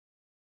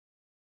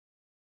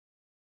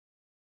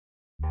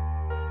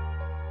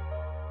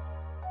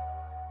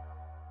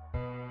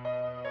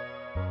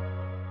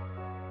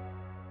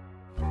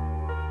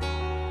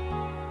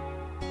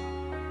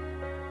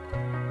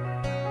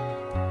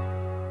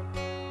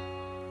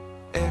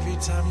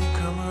time you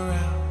come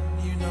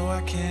around, you know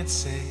I can't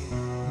say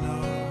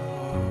no.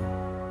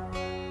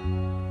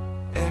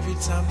 Every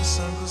time the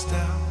sun goes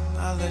down,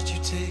 I let you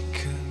take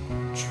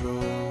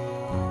control.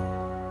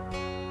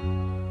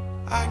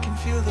 I can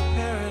feel the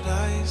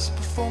paradise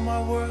before my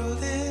world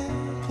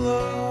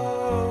implodes.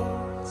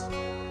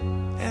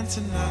 And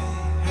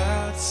tonight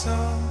had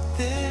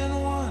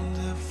something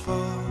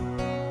wonderful.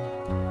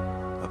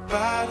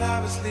 Bad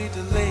habits lead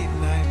to late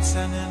nights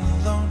and in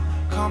alone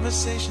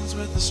conversations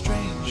with a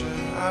stranger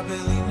I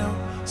barely know.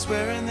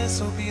 Swearing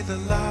this'll be the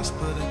last,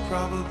 but it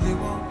probably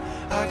won't.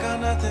 I got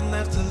nothing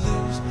left to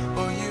lose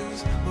or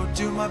use or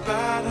do. My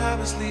bad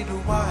habits lead to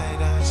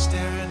wide-eyed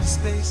stare into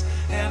space,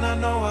 and I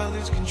know I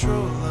lose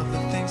control of the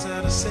things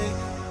that I say.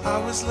 I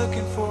was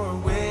looking for a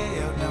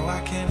way out, now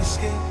I can't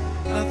escape.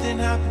 Nothing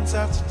happens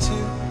after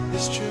two.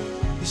 It's true,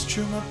 it's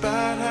true. My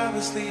bad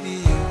habits lead to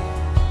you.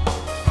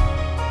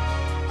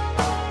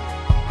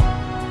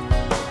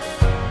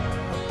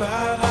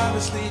 Bad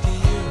habits lead to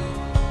you.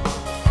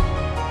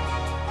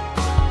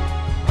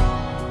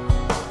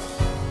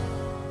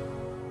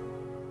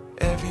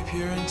 Every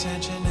pure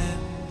intention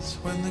ends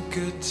when the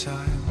good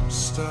times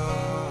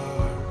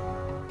start.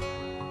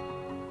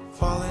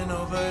 Falling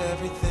over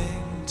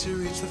everything to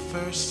reach the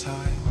first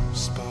time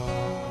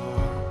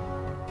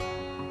spark.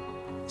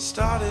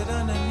 Started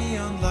under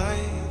neon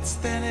lights,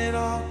 then it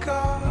all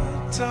got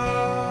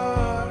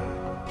dark.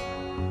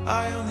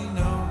 I only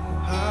know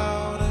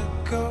how to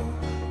go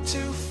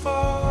too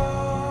far.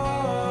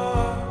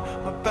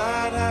 My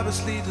bad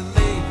habits lead to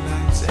late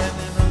nights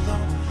ending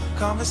alone.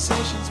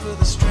 Conversations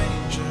with a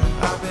stranger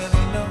I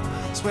barely know.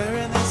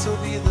 Swearing this'll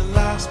be the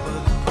last, but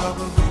it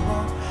probably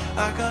won't.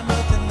 I got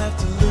nothing left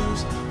to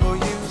lose or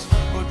use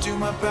or do.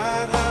 My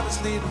bad habits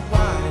lead to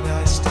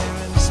wide-eyed stare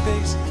into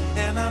space,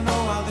 and I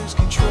know I lose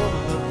control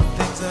of the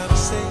things that I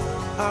say.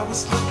 I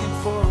was looking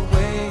for a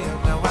way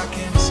out, now I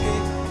can't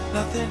escape.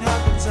 Nothing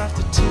happens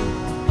after two.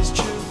 It's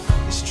true,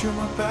 it's true.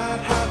 My bad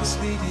habits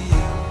lead to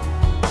you.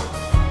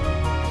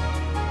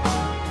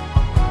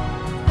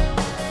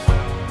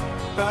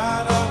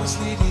 Bad habits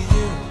lead to you.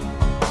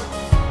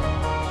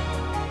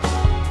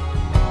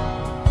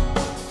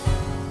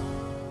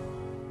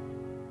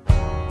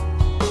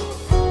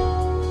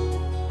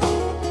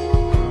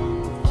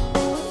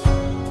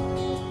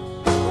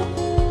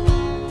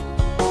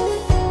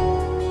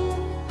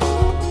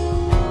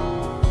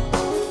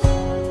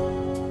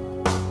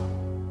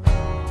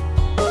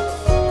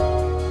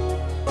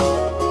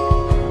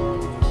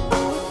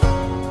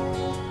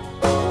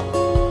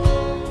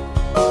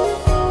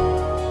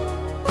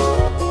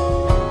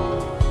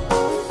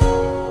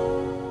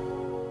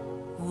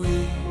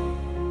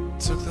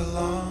 Took the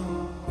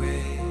long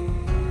way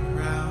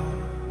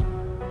around,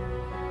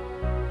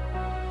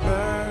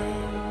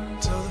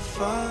 burned till the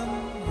fun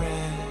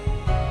ran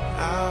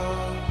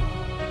out.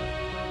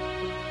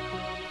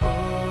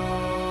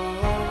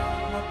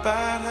 Oh, my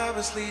bad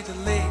habits lead to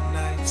late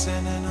nights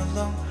ending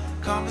alone.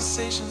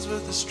 Conversations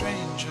with a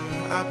stranger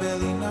I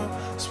barely know.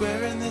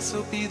 Swearing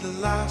this'll be the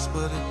last,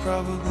 but it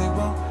probably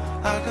won't.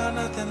 I got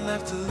nothing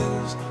left to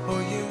lose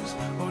or use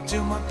or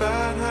do. My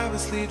bad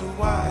habits lead to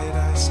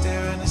wide-eyed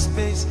stare into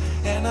space,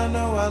 and I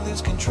know I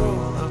lose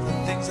control of the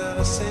things that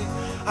I say.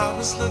 I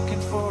was looking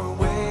for a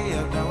way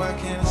out, now I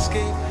can't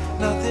escape.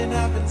 Nothing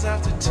happens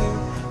after two.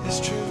 It's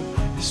true,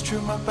 it's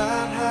true. My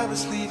bad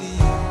habits lead to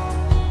you.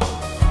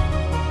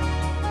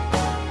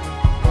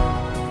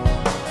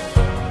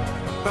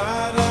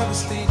 Bad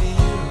habits lead to you.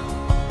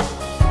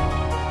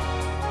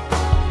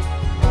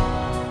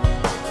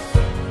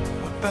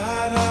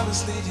 Bad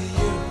habits lead to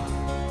you.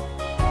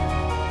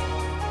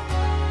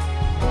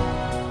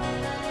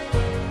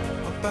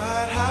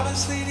 Bad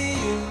habits lead to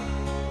you.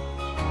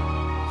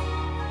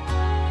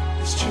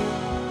 It's true,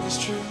 it's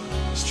true,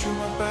 it's true.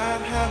 My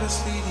bad habits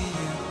lead to you.